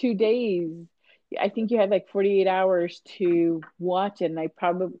like 2 days. I think you had like 48 hours to watch it. And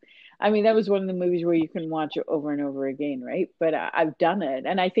I mean, that was one of the movies where you can watch it over and over again, right? But I've done it,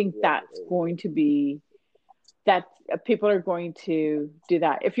 and I think Yeah, that's going to be that people are going to do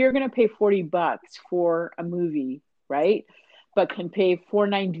that. If you're going to pay $40 for a movie, right? But can pay four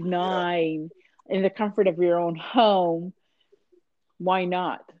ninety yeah, nine in the comfort of your own home, why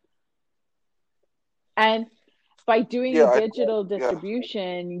not? And by doing Yeah, the I, digital yeah,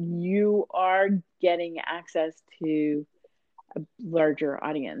 distribution, you are getting access to a larger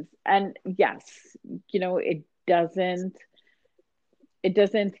audience. And yes, doesn't it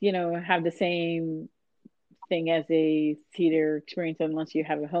doesn't, have the same thing as a theater experience unless you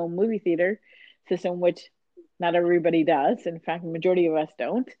have a home movie theater system, which not everybody does. In fact, the majority of us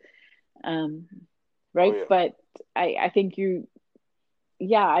don't. Um, oh right? yeah, But I think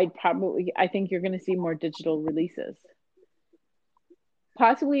I think you're going to see more digital releases,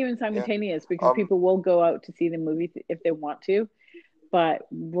 possibly even yeah. simultaneous, because Um, people will go out to see the movie if they want to, but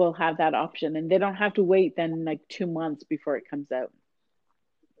we'll have that option, and they don't have to wait then like 2 months before it comes out.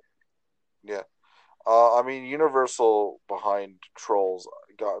 yeah. I mean, Universal behind Trolls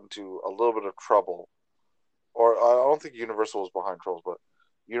got into a little bit of trouble, or I don't think Universal was behind Trolls, but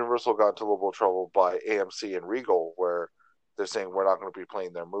Universal got into a little bit of trouble by AMC and Regal, where they're saying we're not going to be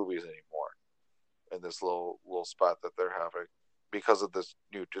playing their movies anymore in this little spat that they're having because of this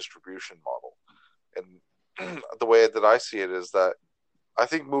new distribution model. And the way that I see it is that I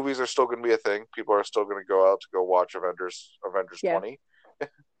think movies are still going to be a thing. People are still going to go out to go watch Avengers Yeah, 20,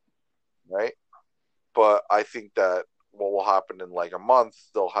 right? But I think that what will happen in like a month,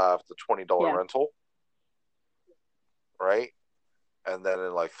 they'll have the $20 yeah, rental, right? And then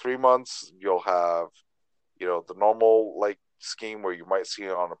in like 3 months, you'll have, the normal like scheme where you might see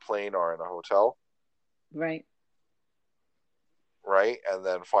it on a plane or in a hotel, right. right? And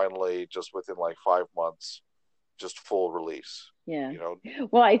then finally, just within like 5 months, just full release, Yeah. you know.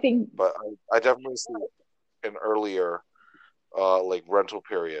 Well, I think But I definitely see an earlier like rental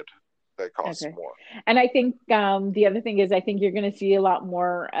period that costs okay. more. And I think the other thing is I think you're going to see a lot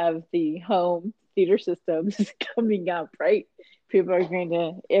more of the home theater systems coming up, right? People are going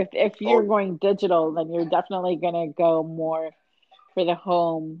to if you're Oh, going digital, then you're definitely going to go more for the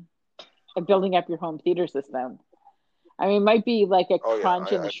home, building up your home theater system. I mean, it might be like a oh yeah,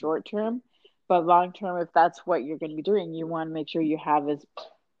 crunch in the I think short term, but long term, if that's what you're going to be doing, you want to make sure you have as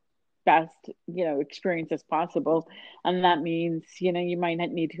best experience as possible, and that means you might not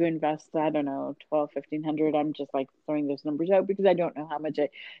need to invest, I don't know, 12, 1,500. I'm just like throwing those numbers out because I don't know how much a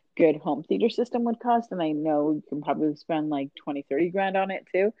good home theater system would cost, and I know you can probably spend like 20, 30 grand on it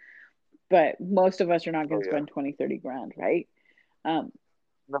too, but most of us are not going oh to yeah. spend 20, 30 grand, right? um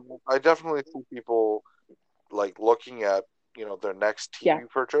No, I definitely see people like looking at their next yeah, TV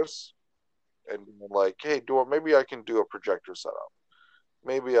purchase and like, hey, maybe I can do a projector setup.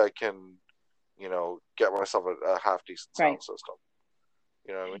 Maybe I can get myself a half decent right. sound system.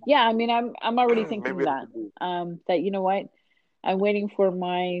 You know what Yeah, I mean, I'm already I mean? thinking Maybe I that could do. that you know what, I'm waiting for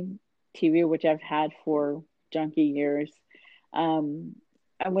my TV, which I've had for junky years. Um,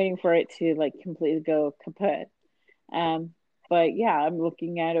 I'm waiting for it to like completely go kaput. Um, but yeah, I'm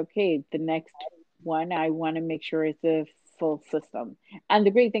looking at okay, the next one I want to make sure it's a full system. And the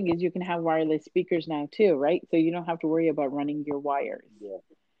great thing is you can have wireless speakers now too, right? So you don't have to worry about running your wires Yeah,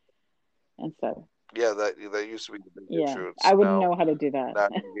 and stuff. yeah. That used to be the big Yeah, issue. It's I wouldn't now know how to do that. now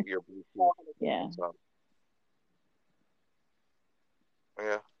you can get your Bluetooth Yeah, sound.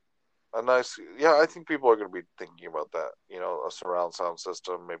 Yeah, a nice. Yeah, I think people are going to be thinking about that. A surround sound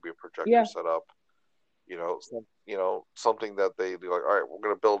system, maybe a projector yeah, setup. Something that they be like. All right, we're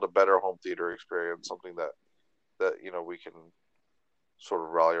going to build a better home theater experience. Something that we can sort of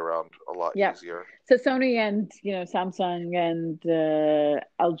rally around a lot yeah. easier. So Sony and Samsung and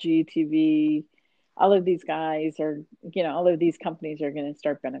LG TV, all of these guys are all of these companies are going to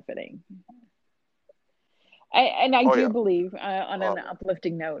start benefiting. And I Oh do yeah, believe, on an yeah.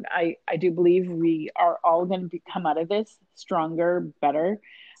 uplifting note, I do believe we are all going to come out of this stronger, better.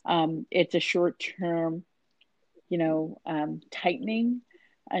 It's a short term, tightening,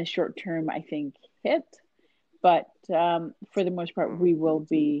 a short term, I think, hit, but for the most part, Mhm.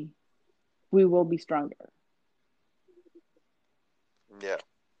 we will be stronger. Yeah.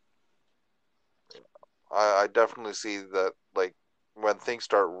 I definitely see that like when things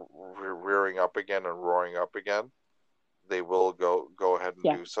start rearing up again and roaring up again, they will go ahead and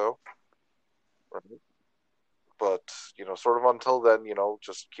Yeah, do so. Right? But sort of until then,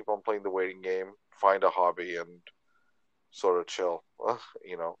 just keep on playing the waiting game, find a hobby, and sort of chill.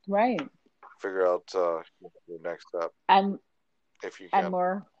 You know, right. figure out your next step And if you and can.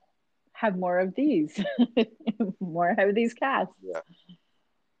 more have more of these, more of these cats. Yeah,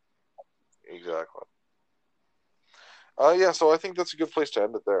 exactly. Yeah, so I think that's a good place to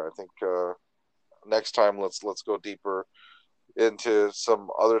end it there. I think next time let's go deeper into some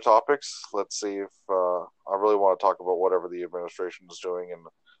other topics. Let's see if I really want to talk about whatever the administration is doing and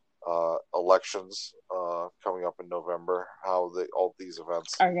elections coming up in November, how all these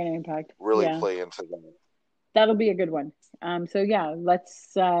events Are going to impact. really Yeah. play into them. that'll be a good one. So yeah,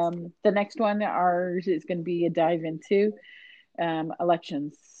 let's the next one ours is going to be a dive into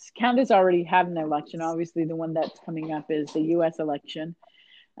elections. Canada's already had an election. Obviously, the one that's coming up is the U.S. election,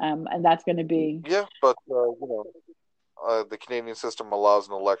 and that's going to be Yeah, but the Canadian system allows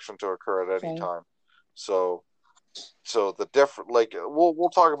an election to occur at any okay. time. So the different, like, we'll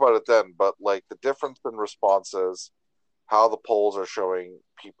talk about it then, but like the difference in responses, how the polls are showing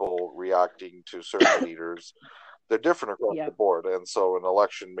people reacting to certain leaders, they're different across Yeah, the board, and so an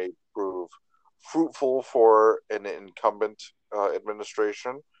election may prove fruitful for an incumbent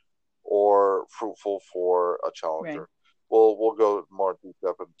administration or fruitful for a right. challenger. We'll go more deep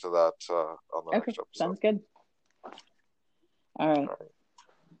up into that on the Okay, next episode. sounds good. All right. All right.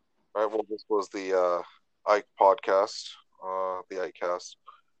 All right. Well, this was the Ike podcast, the Ike cast.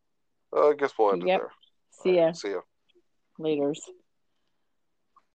 I guess we'll end it Yep. there. All See right. ya. See ya. Laters.